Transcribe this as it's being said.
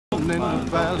in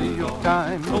the valley of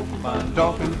time,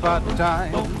 talking about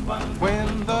time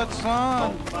when the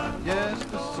sun, yes,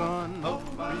 the sun,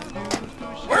 refused to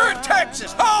shine. We're in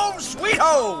Texas, home sweet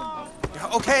home!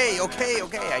 Okay,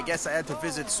 I guess I had to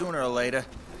visit sooner or later.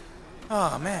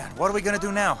 Oh, man, what are we gonna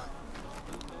do now?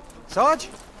 Sarge?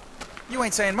 You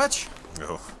ain't saying much.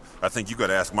 Oh, I think you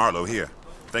gotta ask Marlowe here.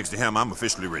 Thanks to him, I'm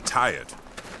officially retired.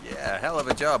 Yeah, hell of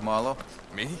a job, Marlowe.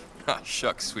 Me? Ah,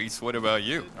 shucks, Sweets, what about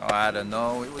you? Oh, I don't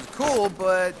know. It was cool,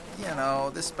 but, you know,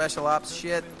 this special ops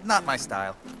shit, not my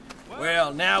style.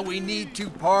 Well, now we need to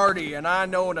party, and I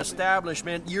know an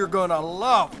establishment you're gonna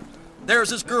love. There's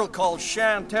this girl called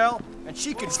Chantel, and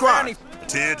she can Squad!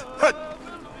 Tid, hut!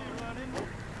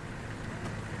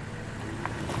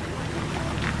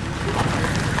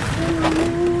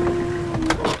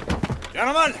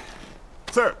 Gentlemen,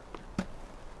 Sir.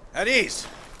 at ease.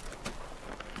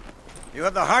 You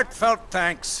have the heartfelt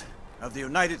thanks of the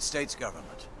United States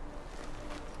government.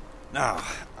 Now,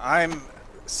 I'm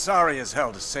sorry as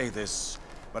hell to say this,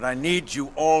 but I need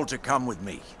you all to come with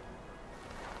me.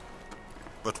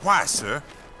 But why, sir?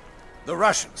 The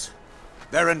Russians,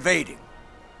 they're invading.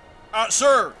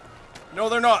 Sir! No,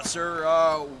 they're not,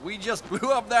 sir. We just blew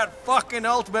up that fucking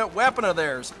ultimate weapon of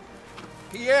theirs.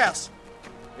 P.S.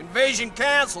 Invasion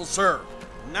canceled, sir.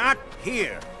 Not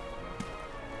here.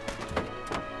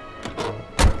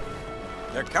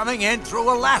 They're coming in through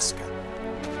Alaska.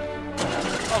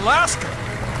 Alaska?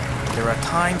 There are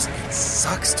times it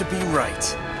sucks to be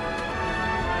right.